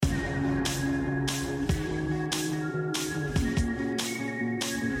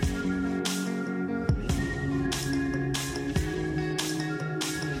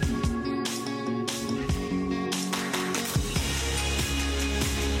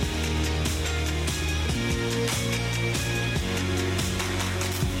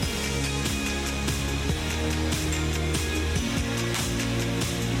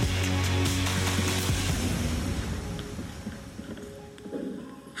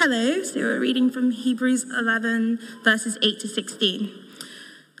Hello, so we're reading from Hebrews 11, verses 8 to 16.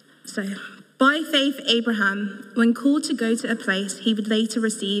 So, by faith, Abraham, when called to go to a place he would later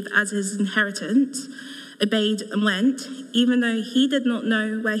receive as his inheritance, obeyed and went, even though he did not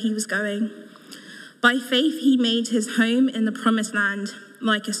know where he was going. By faith, he made his home in the promised land,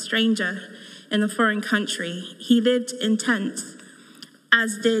 like a stranger in a foreign country. He lived in tents,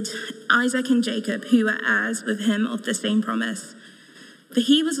 as did Isaac and Jacob, who were heirs with him of the same promise. For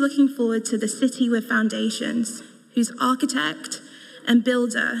he was looking forward to the city with foundations, whose architect and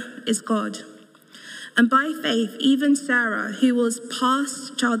builder is God. And by faith, even Sarah, who was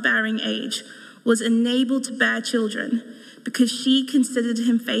past childbearing age, was enabled to bear children, because she considered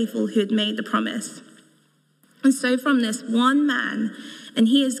him faithful who had made the promise. And so from this one man, and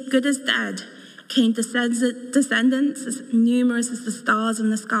he as good as dead, came descendants as numerous as the stars in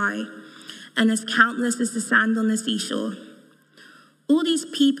the sky, and as countless as the sand on the seashore. All these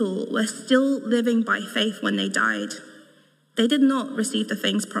people were still living by faith when they died. They did not receive the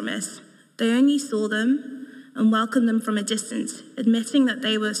things promised. They only saw them and welcomed them from a distance, admitting that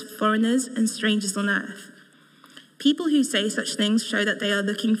they were foreigners and strangers on earth. People who say such things show that they are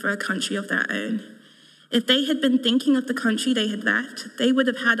looking for a country of their own. If they had been thinking of the country they had left, they would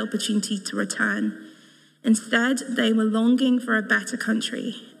have had opportunity to return. Instead, they were longing for a better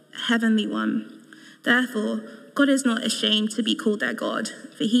country, a heavenly one. Therefore, God is not ashamed to be called their God,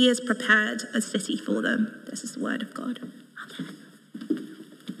 for he has prepared a city for them. This is the word of God. Amen.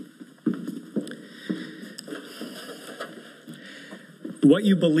 What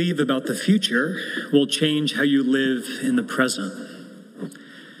you believe about the future will change how you live in the present.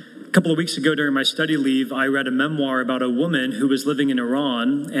 A couple of weeks ago during my study leave, I read a memoir about a woman who was living in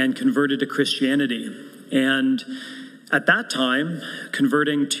Iran and converted to Christianity. And at that time,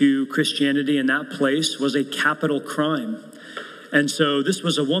 converting to Christianity in that place was a capital crime. And so this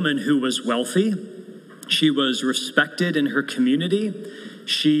was a woman who was wealthy. She was respected in her community.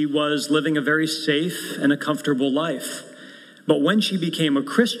 She was living a very safe and a comfortable life. But when she became a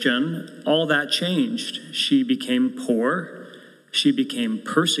Christian, all that changed. She became poor. She became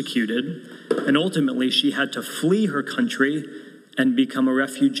persecuted. And ultimately, she had to flee her country and become a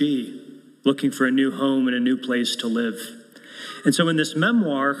refugee, looking for a new home and a new place to live. And so in this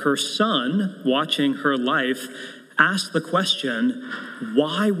memoir, her son, watching her life, asked the question,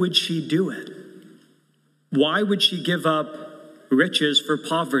 why would she do it? Why would she give up riches for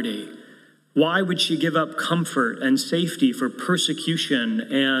poverty? Why would she give up comfort and safety for persecution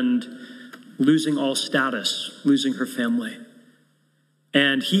and losing all status, losing her family?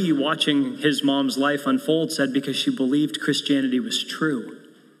 And he, watching his mom's life unfold, said because she believed Christianity was true.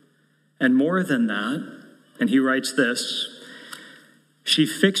 And more than that, and he writes this, she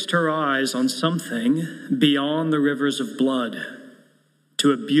fixed her eyes on something beyond the rivers of blood,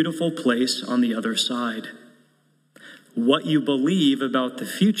 to a beautiful place on the other side. What you believe about the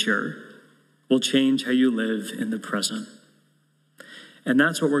future will change how you live in the present. And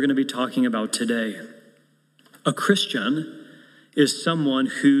that's what we're going to be talking about today. A Christian is someone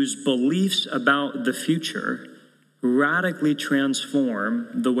whose beliefs about the future radically transform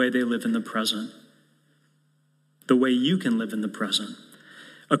the way they live in the present, the way you can live in the present.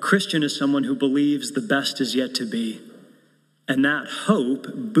 A Christian is someone who believes the best is yet to be, and that hope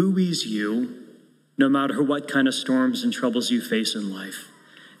buoys you no matter what kind of storms and troubles you face in life.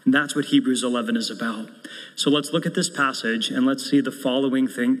 And that's what Hebrews 11 is about. So let's look at this passage and let's see the following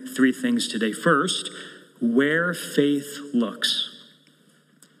three things today. First, where faith looks.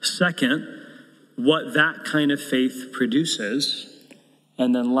 Second, what that kind of faith produces.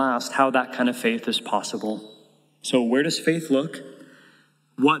 And then last, how that kind of faith is possible. So where does faith look?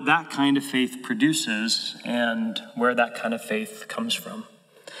 What that kind of faith produces, and where that kind of faith comes from.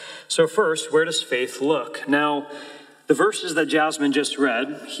 So first, where does faith look? Now, the verses that Jasmine just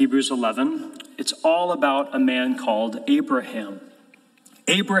read, Hebrews 11, it's all about a man called Abraham.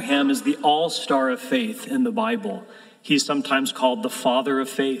 Abraham is the all-star of faith in the Bible. He's sometimes called the father of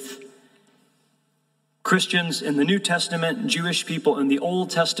faith. Christians in the New Testament, Jewish people in the Old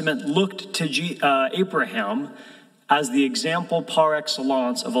Testament looked to Abraham as the example par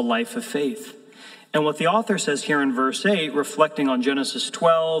excellence of a life of faith. And what the author says here in verse 8, reflecting on Genesis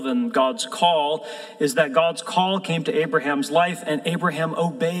 12 and God's call, is that God's call came to Abraham's life and Abraham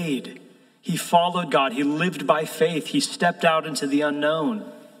obeyed. He followed God. He lived by faith. He stepped out into the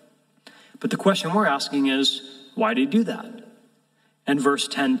unknown. But the question we're asking is, why did he do that? And verse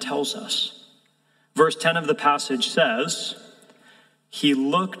 10 tells us. Verse 10 of the passage says, he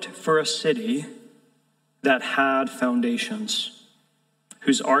looked for a city that had foundations,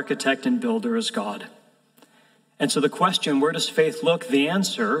 whose architect and builder is God. And so the question, where does faith look? The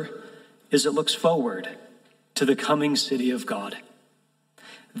answer is it looks forward to the coming city of God.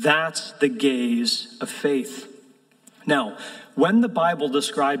 That's the gaze of faith. Now, when the Bible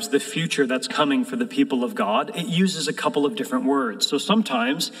describes the future that's coming for the people of God, it uses a couple of different words. So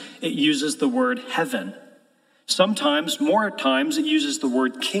sometimes it uses the word heaven. Sometimes, more times, it uses the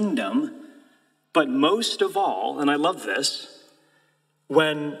word kingdom. But most of all, and I love this,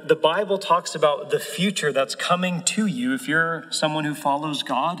 when the Bible talks about the future that's coming to you, if you're someone who follows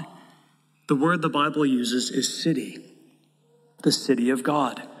God, the word the Bible uses is city, the city of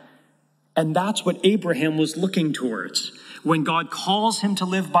God. And that's what Abraham was looking towards. When God calls him to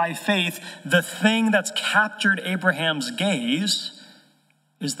live by faith, the thing that's captured Abraham's gaze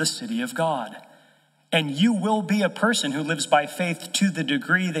is the city of God. And you will be a person who lives by faith to the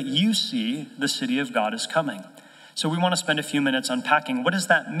degree that you see the city of God is coming. So we want to spend a few minutes unpacking, what does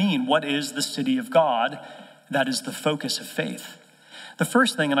that mean? What is the city of God that is the focus of faith? The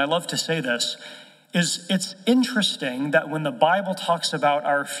first thing, and I love to say this, is it's interesting that when the Bible talks about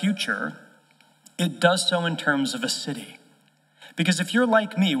our future, it does so in terms of a city. Because if you're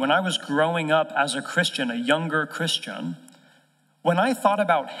like me, when I was growing up as a Christian, a younger Christian, when I thought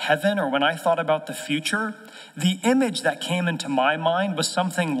about heaven or when I thought about the future, the image that came into my mind was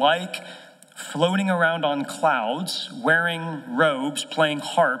something like floating around on clouds, wearing robes, playing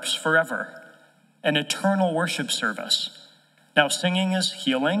harps forever, an eternal worship service. Now, singing is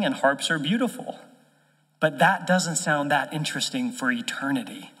healing and harps are beautiful, but that doesn't sound that interesting for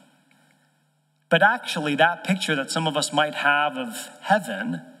eternity. But actually, that picture that some of us might have of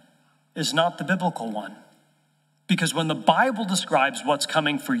heaven is not the biblical one. Because when the Bible describes what's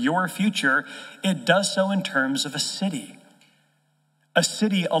coming for your future, it does so in terms of a city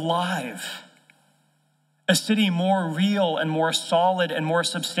alive, a city more real and more solid and more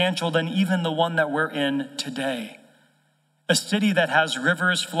substantial than even the one that we're in today. A city that has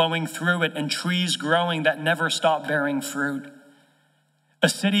rivers flowing through it and trees growing that never stop bearing fruit. A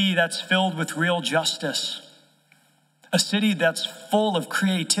city that's filled with real justice. A city that's full of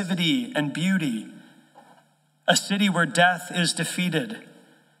creativity and beauty. A city where death is defeated,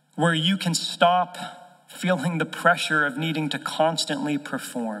 where you can stop feeling the pressure of needing to constantly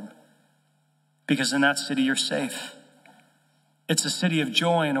perform. Because in that city, you're safe. It's a city of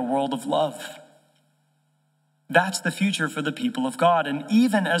joy in a world of love. That's the future for the people of God. And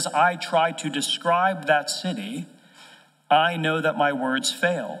even as I try to describe that city, I know that my words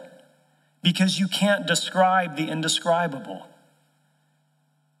fail. Because you can't describe the indescribable.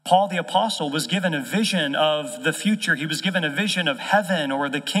 Paul the Apostle was given a vision of the future. He was given a vision of heaven or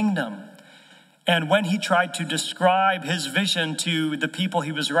the kingdom. And when he tried to describe his vision to the people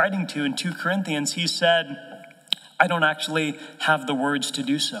he was writing to in 2 Corinthians, he said, I don't actually have the words to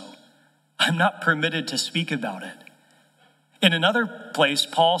do so. I'm not permitted to speak about it. In another place,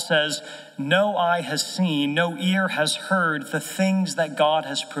 Paul says, no eye has seen, no ear has heard the things that God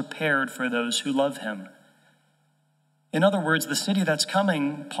has prepared for those who love him. In other words, the city that's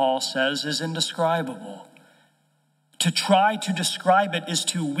coming, Paul says, is indescribable. To try to describe it is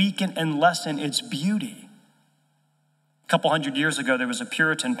to weaken and lessen its beauty. A couple hundred years ago, there was a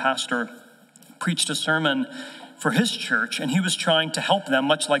Puritan pastor preached a sermon for his church, and he was trying to help them,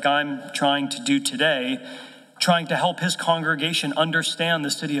 much like I'm trying to do today, trying to help his congregation understand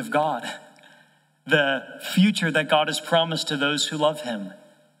the city of God, the future that God has promised to those who love him.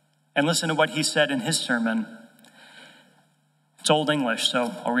 And listen to what he said in his sermon. It's Old English,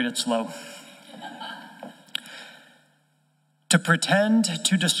 so I'll read it slow. To pretend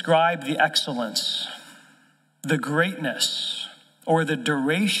to describe the excellence, the greatness, or the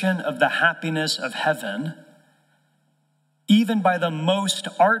duration of the happiness of heaven, even by the most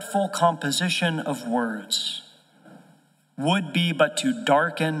artful composition of words, would be but to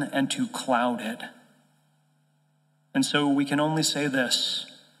darken and to cloud it. And so we can only say this: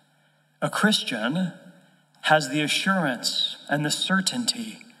 a Christian has the assurance and the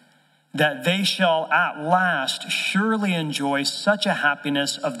certainty that they shall at last surely enjoy such a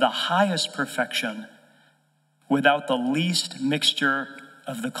happiness of the highest perfection without the least mixture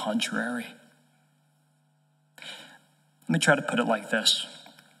of the contrary. Let me try to put it like this.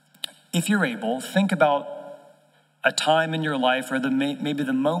 If you're able, think about a time in your life or maybe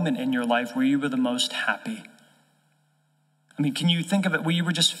the moment in your life where you were the most happy. I mean, can you think of it where you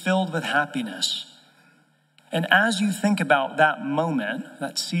were just filled with happiness? And as you think about that moment,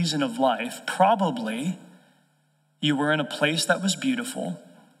 that season of life, probably you were in a place that was beautiful,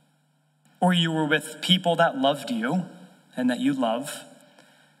 or you were with people that loved you and that you love.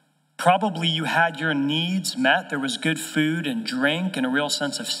 Probably you had your needs met. There was good food and drink and a real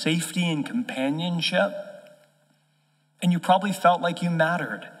sense of safety and companionship. And you probably felt like you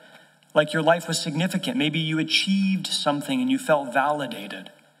mattered, like your life was significant. Maybe you achieved something and you felt validated.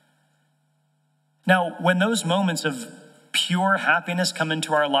 Now, when those moments of pure happiness come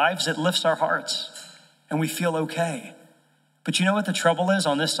into our lives, it lifts our hearts and we feel okay. But you know what the trouble is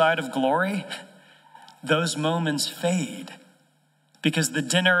on this side of glory? Those moments fade because the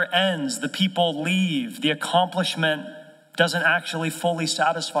dinner ends, the people leave, the accomplishment doesn't actually fully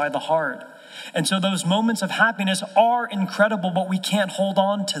satisfy the heart. And so those moments of happiness are incredible, but we can't hold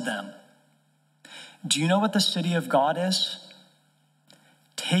on to them. Do you know what the city of God is?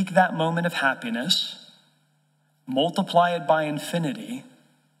 Take that moment of happiness, multiply it by infinity,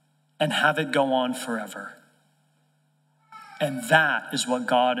 and have it go on forever. And that is what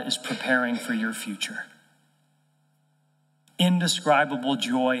God is preparing for your future. Indescribable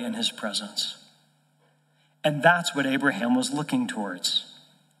joy in his presence. And that's what Abraham was looking towards,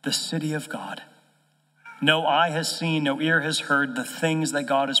 the city of God. No eye has seen, no ear has heard the things that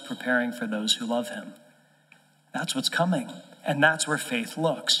God is preparing for those who love him. That's what's coming, and that's where faith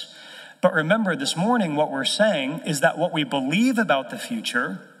looks. But remember, this morning, what we're saying is that what we believe about the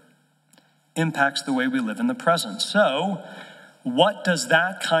future impacts the way we live in the present. So, what does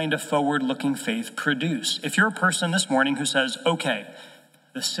that kind of forward-looking faith produce? If you're a person this morning who says, okay,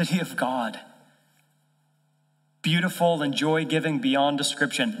 the city of God, beautiful and joy-giving beyond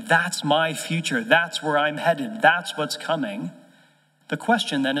description, that's my future, that's where I'm headed, that's what's coming. The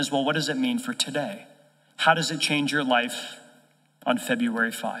question then is, well, what does it mean for today? How does it change your life on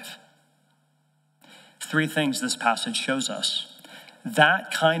February 5? 3 things this passage shows us.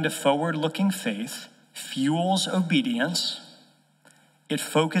 That kind of forward-looking faith fuels obedience, it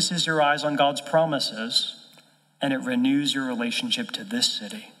focuses your eyes on God's promises, and it renews your relationship to this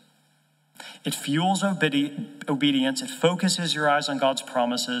city. It fuels obedience, it focuses your eyes on God's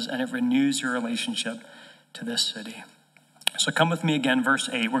promises, and it renews your relationship to this city. So come with me again, verse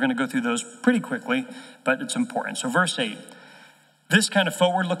 8. We're going to go through those pretty quickly, but it's important. So verse 8, this kind of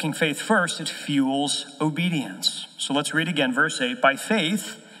forward-looking faith, first, it fuels obedience. So let's read again, verse 8. By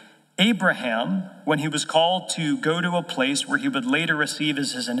faith, Abraham, when he was called to go to a place where he would later receive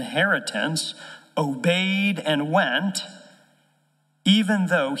as his inheritance, obeyed and went, even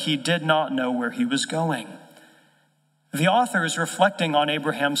though he did not know where he was going. The author is reflecting on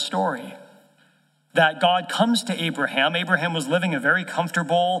Abraham's story, that God comes to Abraham. Abraham was living a very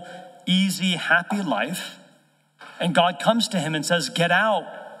comfortable, easy, happy life, and God comes to him and says, get out.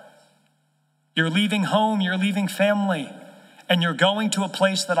 You're leaving home, you're leaving family, and you're going to a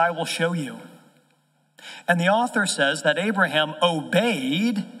place that I will show you. And the author says that Abraham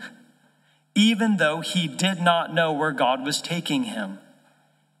obeyed even though he did not know where God was taking him.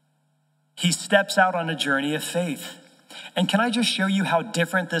 He steps out on a journey of faith. And can I just show you how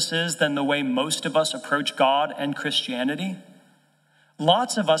different this is than the way most of us approach God and Christianity?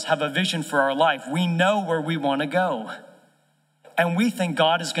 Lots of us have a vision for our life. We know where we want to go. And we think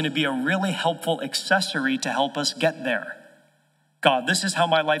God is going to be a really helpful accessory to help us get there. God, this is how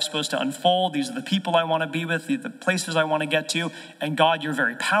my life's supposed to unfold. These are the people I want to be with, the places I want to get to. And God, you're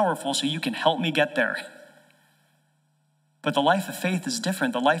very powerful, so you can help me get there. But the life of faith is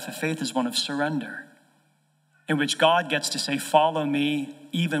different. The life of faith is one of surrender, in which God gets to say, follow me,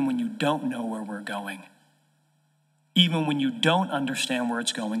 even when you don't know where we're going, even when you don't understand where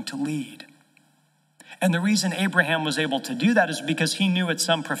it's going to lead. And the reason Abraham was able to do that is because he knew at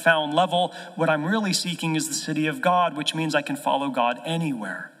some profound level, what I'm really seeking is the city of God, which means I can follow God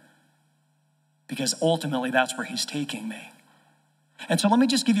anywhere, because ultimately that's where he's taking me. And so let me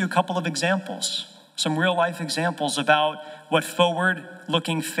just give you a couple of examples, some real life examples about what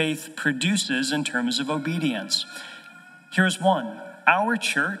forward-looking faith produces in terms of obedience. Here's one. Our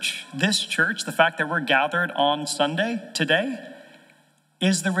church, this church, the fact that we're gathered on Sunday today,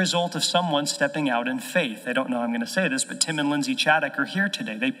 is the result of someone stepping out in faith. I don't know how I'm going to say this, but Tim and Lindsay Chaddock are here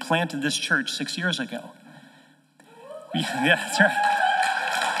today. They planted this church 6 years ago. Yeah, that's right.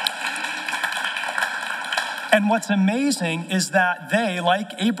 And what's amazing is that they,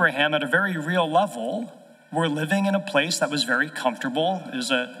 like Abraham at a very real level, were living in a place that was very comfortable. There's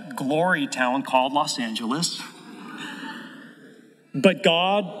a glory town called Los Angeles. But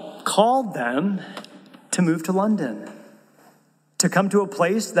God called them to move to London, to come to a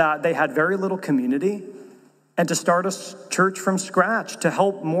place that they had very little community, and to start a church from scratch to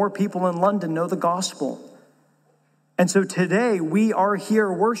help more people in London know the gospel. And so today we are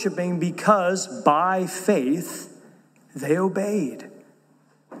here worshiping because by faith they obeyed,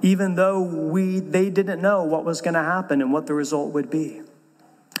 even though they didn't know what was going to happen and what the result would be.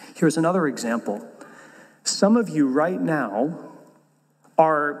 Here's another example. Some of you right now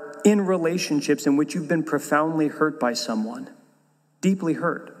are in relationships in which you've been profoundly hurt by someone, deeply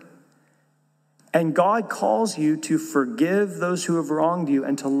hurt. And God calls you to forgive those who have wronged you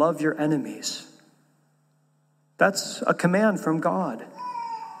and to love your enemies. That's a command from God.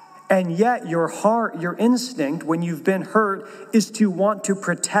 And yet your heart, your instinct when you've been hurt is to want to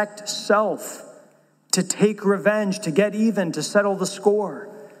protect self, to take revenge, to get even, to settle the score.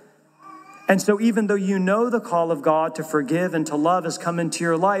 And so even though you know the call of God to forgive and to love has come into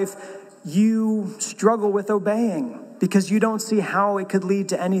your life, you struggle with obeying because you don't see how it could lead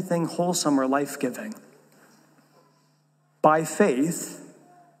to anything wholesome or life-giving. By faith,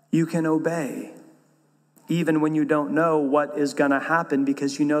 you can obey, even when you don't know what is going to happen,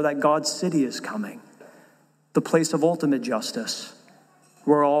 because you know that God's city is coming, the place of ultimate justice,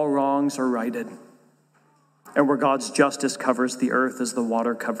 where all wrongs are righted, and where God's justice covers the earth as the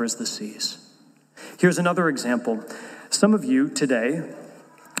water covers the seas. Here's another example. Some of you today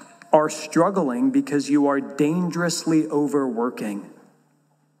are struggling because you are dangerously overworking,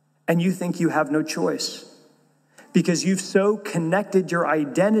 and you think you have no choice because you've so connected your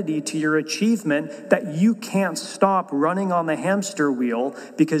identity to your achievement that you can't stop running on the hamster wheel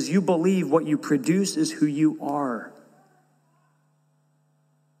because you believe what you produce is who you are.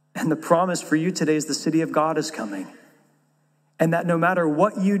 And the promise for you today is the city of God is coming. And that no matter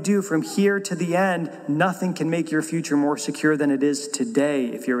what you do from here to the end, nothing can make your future more secure than it is today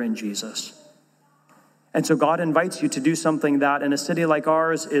if you're in Jesus. And so God invites you to do something that in a city like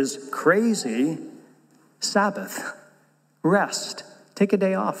ours is crazy. Sabbath. Rest. Take a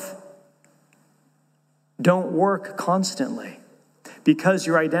day off. Don't work constantly. Because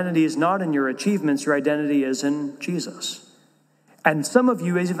your identity is not in your achievements, your identity is in Jesus. And some of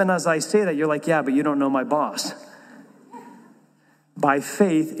you, even as I say that, you're like, yeah, but you don't know my boss. By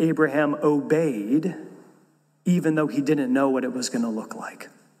faith, Abraham obeyed, even though he didn't know what it was going to look like.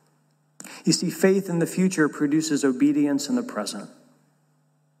 You see, faith in the future produces obedience in the present.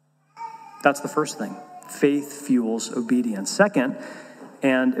 That's the first thing. Faith fuels obedience. Second,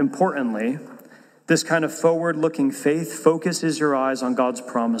 and importantly, this kind of forward-looking faith focuses your eyes on God's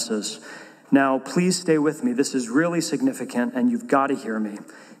promises. Now, please stay with me. This is really significant, and you've got to hear me.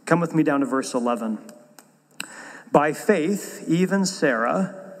 Come with me down to verse 11. By faith, even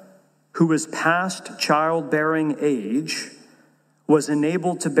Sarah, who was past childbearing age, was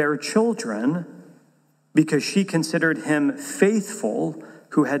enabled to bear children because she considered him faithful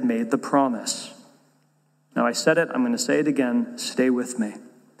who had made the promise. Now, I said it, I'm going to say it again. Stay with me.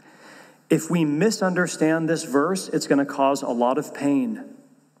 If we misunderstand this verse, it's going to cause a lot of pain.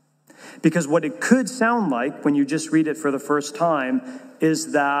 Because what it could sound like when you just read it for the first time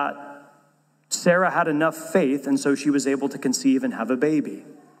is that Sarah had enough faith, and so she was able to conceive and have a baby.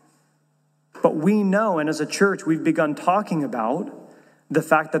 But we know, and as a church, we've begun talking about the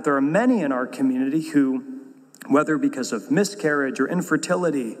fact that there are many in our community who, whether because of miscarriage or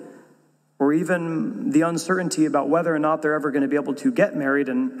infertility, or even the uncertainty about whether or not they're ever going to be able to get married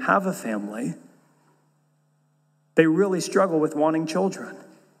and have a family, they really struggle with wanting children.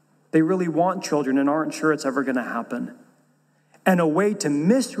 They really want children and aren't sure it's ever going to happen. And a way to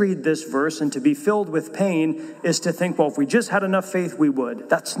misread this verse and to be filled with pain is to think, well, if we just had enough faith, we would.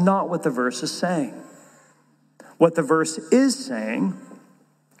 That's not what the verse is saying. What the verse is saying,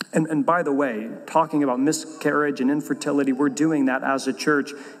 and by the way, talking about miscarriage and infertility, we're doing that as a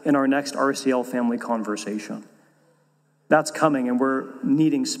church in our next RCL family conversation. That's coming, and we're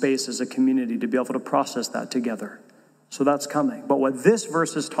needing space as a community to be able to process that together. So that's coming. But what this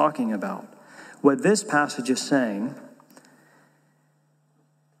verse is talking about, what this passage is saying,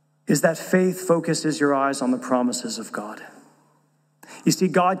 is that faith focuses your eyes on the promises of God. You see,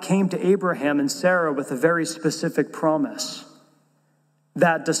 God came to Abraham and Sarah with a very specific promise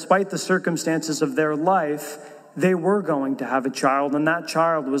that despite the circumstances of their life, they were going to have a child, and that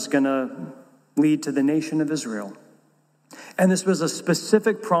child was going to lead to the nation of Israel. And this was a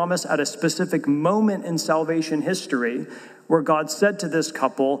specific promise at a specific moment in salvation history where God said to this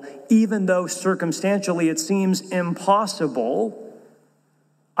couple, even though circumstantially it seems impossible,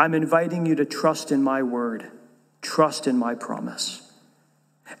 I'm inviting you to trust in my word, trust in my promise.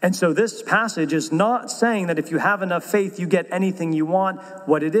 And so this passage is not saying that if you have enough faith, you get anything you want.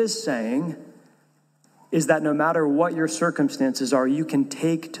 What it is saying is that no matter what your circumstances are, you can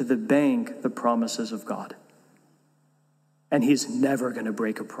take to the bank the promises of God. And he's never going to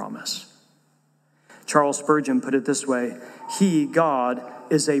break a promise. Charles Spurgeon put it this way: he, God,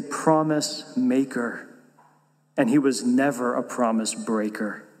 is a promise maker, and he was never a promise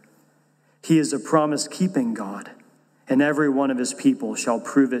breaker. He is a promise-keeping God, and every one of his people shall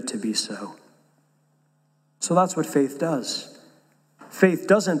prove it to be so. So that's what faith does. Faith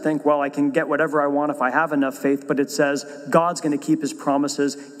doesn't think, well, I can get whatever I want if I have enough faith, but it says God's going to keep his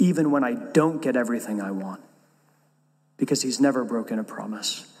promises even when I don't get everything I want, because he's never broken a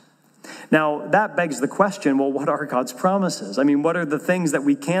promise. Now, that begs the question, well, what are God's promises? I mean, what are the things that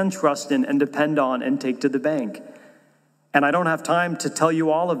we can trust in and depend on and take to the bank? And I don't have time to tell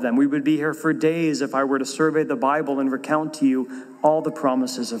you all of them. We would be here for days if I were to survey the Bible and recount to you all the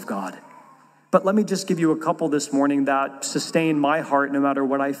promises of God. But let me just give you a couple this morning that sustain my heart no matter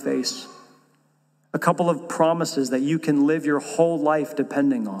what I face. A couple of promises that you can live your whole life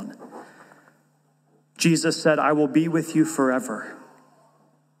depending on. Jesus said, I will be with you forever.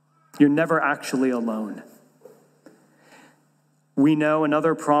 You're never actually alone. We know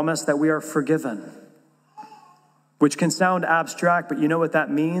another promise that we are forgiven, which can sound abstract, but you know what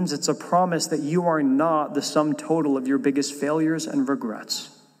that means? It's a promise that you are not the sum total of your biggest failures and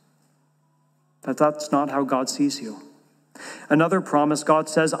regrets. That's not how God sees you. Another promise, God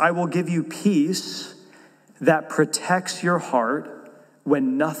says, I will give you peace that protects your heart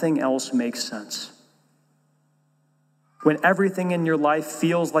when nothing else makes sense. When everything in your life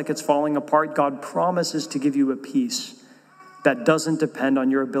feels like it's falling apart, God promises to give you a peace that doesn't depend on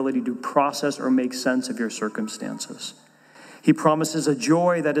your ability to process or make sense of your circumstances. He promises a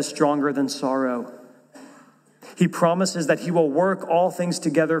joy that is stronger than sorrow. He promises that he will work all things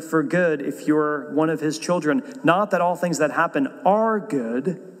together for good if you're one of his children. Not that all things that happen are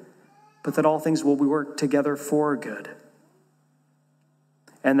good, but that all things will be worked together for good.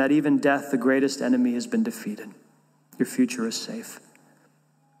 And that even death, the greatest enemy, has been defeated. Your future is safe.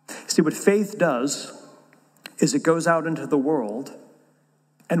 See, what faith does is it goes out into the world,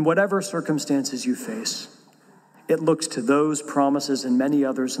 and whatever circumstances you face, it looks to those promises and many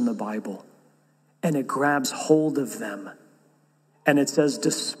others in the Bible, and it grabs hold of them. And it says,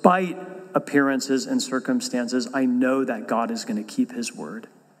 despite appearances and circumstances, I know that God is going to keep his word.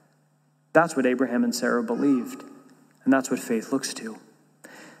 That's what Abraham and Sarah believed, and that's what faith looks to.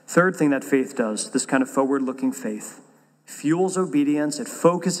 Third thing that faith does, this kind of forward-looking faith, fuels obedience, it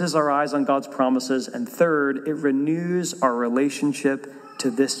focuses our eyes on God's promises, and third, it renews our relationship to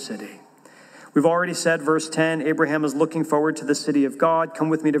this city. We've already said, verse 10, Abraham is looking forward to the city of God. Come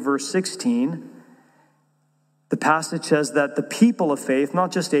with me to verse 16. The passage says that the people of faith,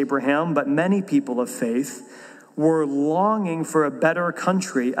 not just Abraham, but many people of faith, were longing for a better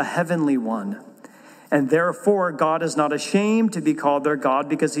country, a heavenly one. And therefore, God is not ashamed to be called their God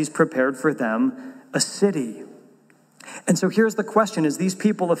because he's prepared for them a city. And so here's the question, as these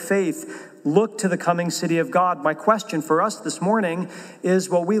people of faith look to the coming city of God, my question for us this morning is,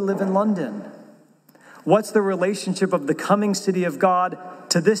 well, we live in London. What's the relationship of the coming city of God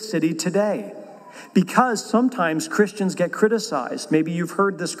to this city today? Because sometimes Christians get criticized. Maybe you've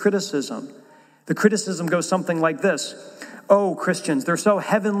heard this criticism. The criticism goes something like this. Oh, Christians, they're so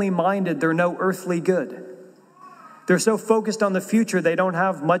heavenly minded, they're no earthly good. They're so focused on the future, they don't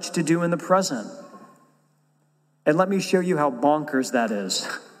have much to do in the present. And let me show you how bonkers that is,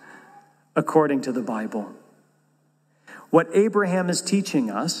 according to the Bible. What Abraham is teaching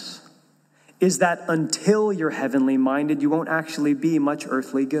us is that until you're heavenly minded, you won't actually be much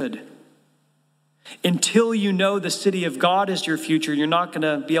earthly good. Until you know the city of God is your future, you're not going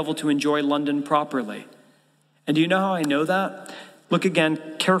to be able to enjoy London properly. And do you know how I know that? Look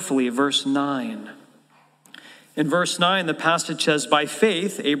again carefully at verse 9. In verse 9, the passage says, by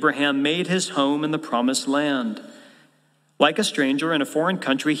faith, Abraham made his home in the promised land. Like a stranger in a foreign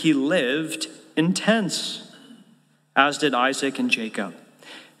country, he lived in tents, as did Isaac and Jacob.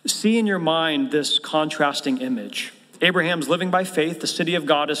 See in your mind this contrasting image. Abraham's living by faith, the city of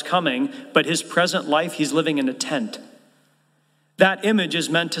God is coming, but his present life, he's living in a tent. That image is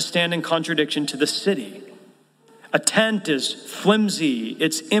meant to stand in contradiction to the city. A tent is flimsy,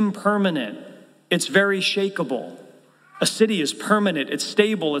 it's impermanent, it's very shakeable. A city is permanent, it's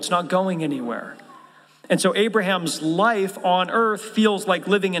stable, it's not going anywhere. And so Abraham's life on earth feels like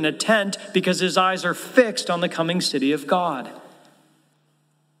living in a tent because his eyes are fixed on the coming city of God.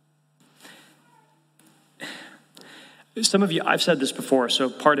 Some of you, I've said this before, so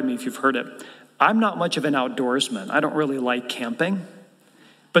pardon me if you've heard it. I'm not much of an outdoorsman. I don't really like camping.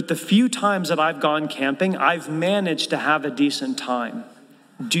 But the few times that I've gone camping, I've managed to have a decent time.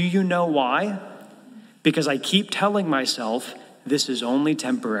 Do you know why? Because I keep telling myself, this is only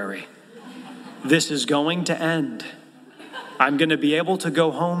temporary. This is going to end. I'm going to be able to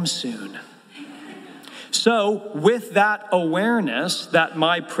go home soon. So with that awareness that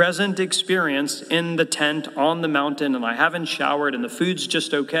my present experience in the tent on the mountain and I haven't showered and the food's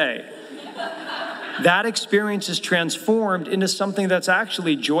just okay, that experience is transformed into something that's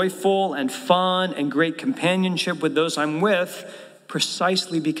actually joyful and fun and great companionship with those I'm with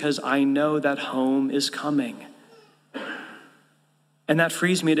precisely because I know that home is coming. And that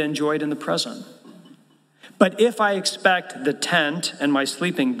frees me to enjoy it in the present. But if I expect the tent and my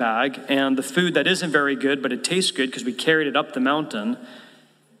sleeping bag and the food that isn't very good, but it tastes good because we carried it up the mountain,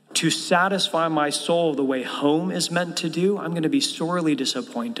 to satisfy my soul the way home is meant to do, I'm going to be sorely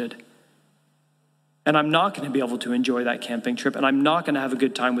disappointed. And I'm not going to be able to enjoy that camping trip, and I'm not going to have a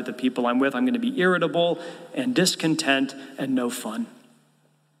good time with the people I'm with. I'm going to be irritable and discontent and no fun.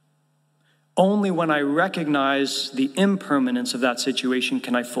 Only when I recognize the impermanence of that situation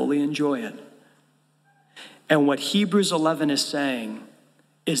can I fully enjoy it. And what Hebrews 11 is saying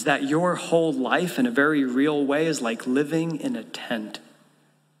is that your whole life in a very real way is like living in a tent.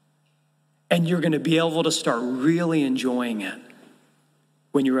 And you're going to be able to start really enjoying it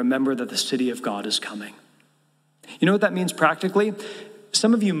when you remember that the city of God is coming. You know what that means practically?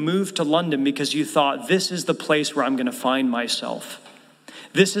 Some of you moved to London because you thought, this is the place where I'm going to find myself.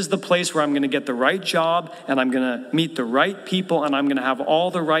 This is the place where I'm going to get the right job, and I'm going to meet the right people, and I'm going to have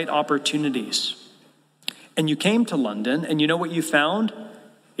all the right opportunities. And you came to London, and you know what you found?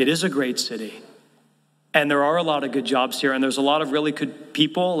 It is a great city. And there are a lot of good jobs here, and there's a lot of really good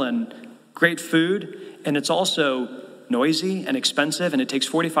people and great food, and it's also noisy and expensive, and it takes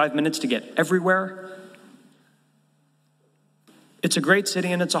 45 minutes to get everywhere. It's a great city,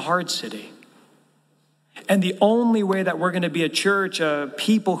 and it's a hard city. And the only way that we're going to be a church, a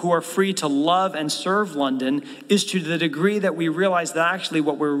people who are free to love and serve London, is to the degree that we realize that actually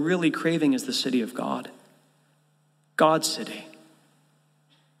what we're really craving is the city of God. God's city.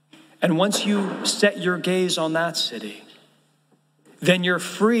 And once you set your gaze on that city, then you're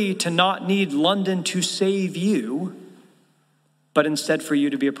free to not need London to save you, but instead for you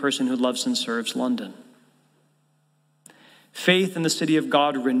to be a person who loves and serves London. Faith in the city of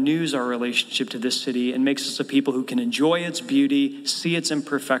God renews our relationship to this city and makes us a people who can enjoy its beauty, see its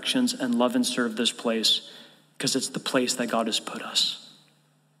imperfections, and love and serve this place because it's the place that God has put us.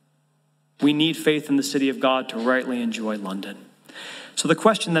 We need faith in the city of God to rightly enjoy London. So the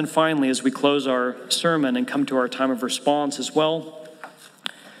question then finally, as we close our sermon and come to our time of response is, well,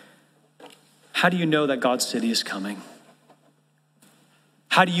 how do you know that God's city is coming?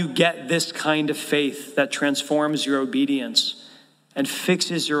 How do you get this kind of faith that transforms your obedience and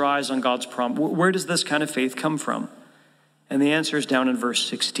fixes your eyes on God's promise? Where does this kind of faith come from? And the answer is down in verse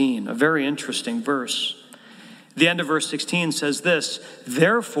 16, a very interesting verse. The end of verse 16 says this,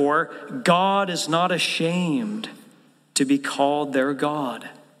 therefore, God is not ashamed to be called their God,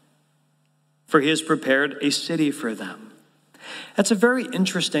 for he has prepared a city for them. That's a very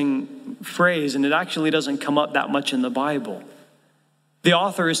interesting phrase, and it actually doesn't come up that much in the Bible. The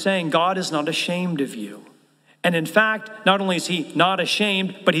author is saying God is not ashamed of you. And in fact, not only is he not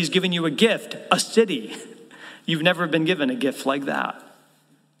ashamed, but he's given you a gift, a city. You've never been given a gift like that.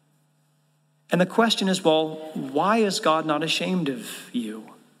 And the question is, well, why is God not ashamed of you?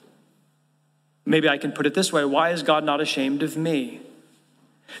 Maybe I can put it this way. Why is God not ashamed of me?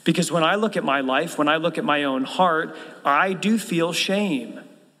 Because when I look at my life, when I look at my own heart, I do feel shame.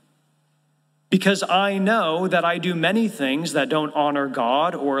 Because I know that I do many things that don't honor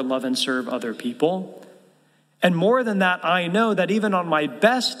God or love and serve other people. And more than that, I know that even on my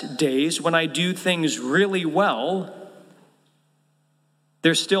best days, when I do things really well,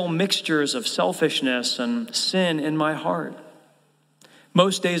 there's still mixtures of selfishness and sin in my heart.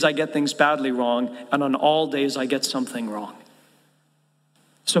 Most days I get things badly wrong, and on all days I get something wrong.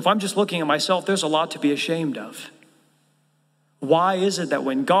 So if I'm just looking at myself, there's a lot to be ashamed of. Why is it that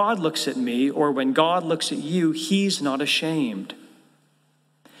when God looks at me or when God looks at you, he's not ashamed?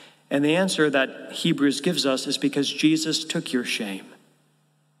 And the answer that Hebrews gives us is because Jesus took your shame,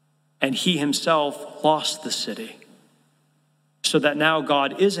 and he himself lost the city, so that now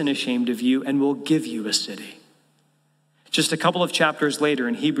God isn't ashamed of you and will give you a city. Just a couple of chapters later,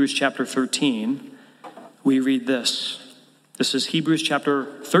 in Hebrews chapter 13, we read this. This is Hebrews chapter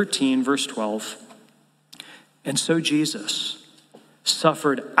 13, verse 12. And so Jesus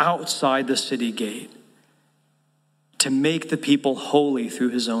suffered outside the city gate to make the people holy through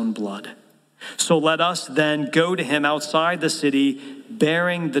his own blood. So let us then go to him outside the city,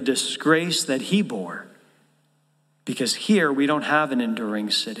 bearing the disgrace that he bore. Because here we don't have an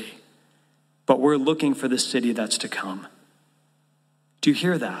enduring city, but we're looking for the city that's to come. Do you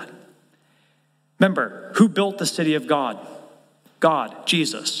hear that? Remember, who built the city of God? God,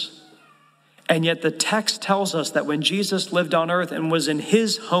 Jesus. And yet the text tells us that when Jesus lived on earth and was in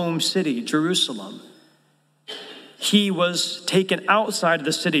his home city, Jerusalem, he was taken outside of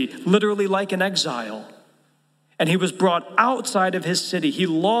the city, literally like an exile. And he was brought outside of his city. He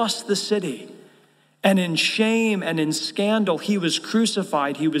lost the city. And in shame and in scandal, he was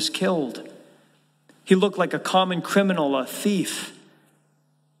crucified, he was killed. He looked like a common criminal, a thief,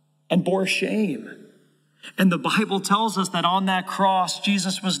 and bore shame. And the Bible tells us that on that cross,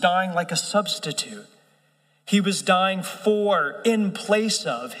 Jesus was dying like a substitute. He was dying for, in place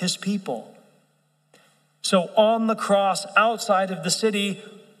of, his people. So on the cross, outside of the city,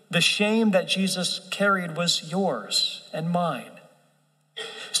 the shame that Jesus carried was yours and mine.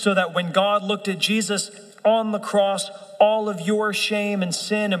 So that when God looked at Jesus on the cross, all of your shame and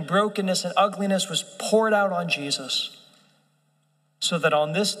sin and brokenness and ugliness was poured out on Jesus. So that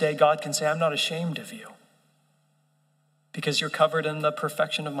on this day, God can say, I'm not ashamed of you, because you're covered in the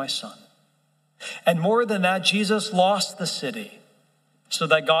perfection of my Son. And more than that, Jesus lost the city so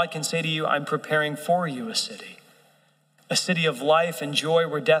that God can say to you, I'm preparing for you a city of life and joy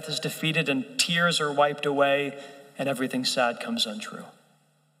where death is defeated and tears are wiped away and everything sad comes untrue.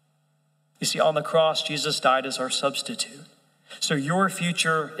 You see, on the cross, Jesus died as our substitute. So your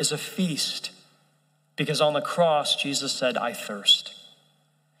future is a feast because on the cross, Jesus said, I thirst.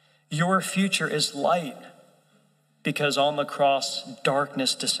 Your future is light because on the cross,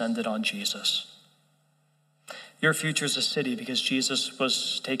 darkness descended on Jesus. Your future is a city because Jesus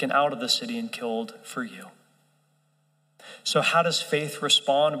was taken out of the city and killed for you. So how does faith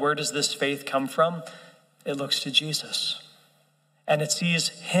respond? Where does this faith come from? It looks to Jesus. And it sees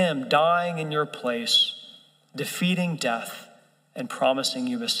him dying in your place, defeating death, and promising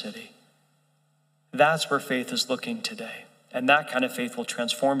you a city. That's where faith is looking today. And that kind of faith will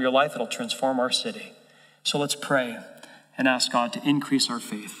transform your life. It'll transform our city. So let's pray and ask God to increase our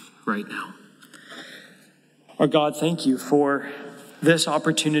faith right now. Our God, thank you for this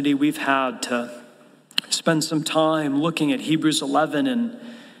opportunity we've had to spend some time looking at Hebrews 11 and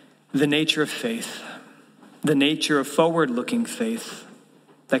the nature of faith, the nature of forward-looking faith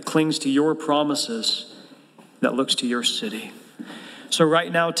that clings to your promises, that looks to your city. So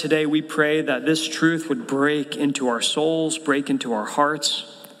right now, today, we pray that this truth would break into our souls, break into our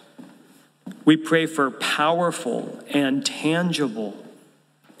hearts. We pray for powerful and tangible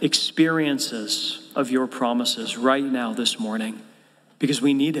experiences of your promises right now this morning, because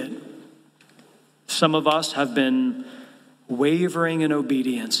we need it. Some of us have been wavering in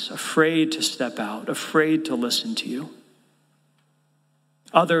obedience, afraid to step out, afraid to listen to you.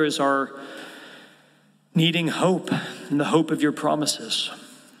 Others are needing hope in the hope of your promises.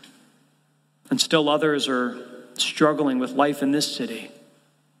 And still others are struggling with life in this city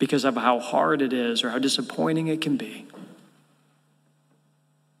because of how hard it is or how disappointing it can be.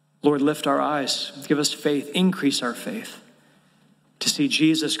 Lord, lift our eyes, give us faith, increase our faith to see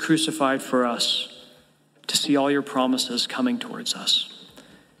Jesus crucified for us, to see all your promises coming towards us.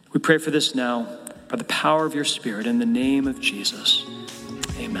 We pray for this now by the power of your Spirit in the name of Jesus.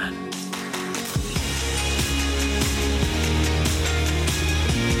 Amen.